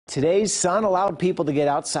Today's sun allowed people to get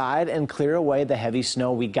outside and clear away the heavy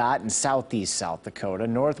snow we got in southeast South Dakota,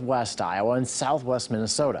 northwest Iowa, and southwest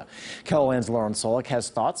Minnesota. KELOLAND's Lauren Solik has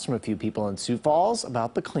thoughts from a few people in Sioux Falls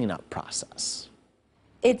about the cleanup process.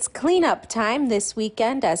 It's cleanup time this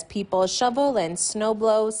weekend as people shovel and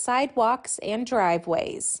snowblow sidewalks and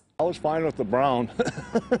driveways. I was fine with the brown.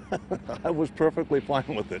 I was perfectly fine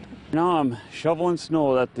with it. Now I'm shoveling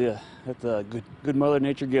snow that the good Mother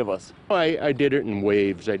Nature give us. I did it in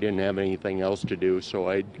waves. I didn't have anything else to do,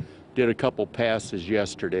 so I did a couple passes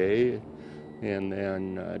yesterday, and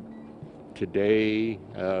then today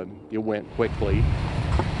it went quickly.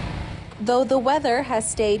 Though the weather has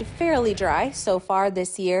stayed fairly dry so far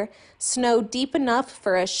this year, snow deep enough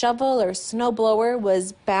for a shovel or snowblower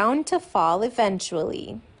was bound to fall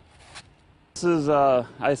eventually. This is,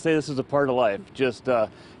 I say this is a part of life. Just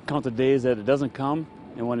count the days that it doesn't come,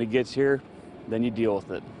 and when it gets here, then you deal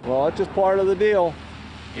with it. Well, it's just part of the deal.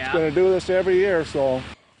 Yeah. It's going to do this every year, so.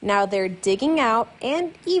 Now they're digging out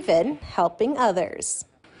and even helping others.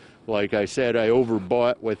 Like I said, I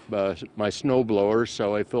overbought with my snowblower,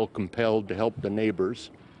 so I feel compelled to help the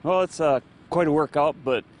neighbors. Well, it's quite a workout,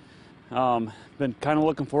 but been kind of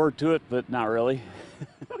looking forward to it, but not really.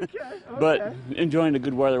 Okay. But enjoying the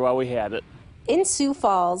good weather while we had it. In Sioux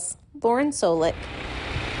Falls, Lauren Solik,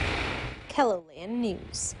 KELOLAND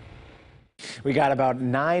News. We got about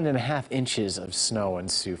 9.5 inches of snow in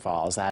Sioux Falls.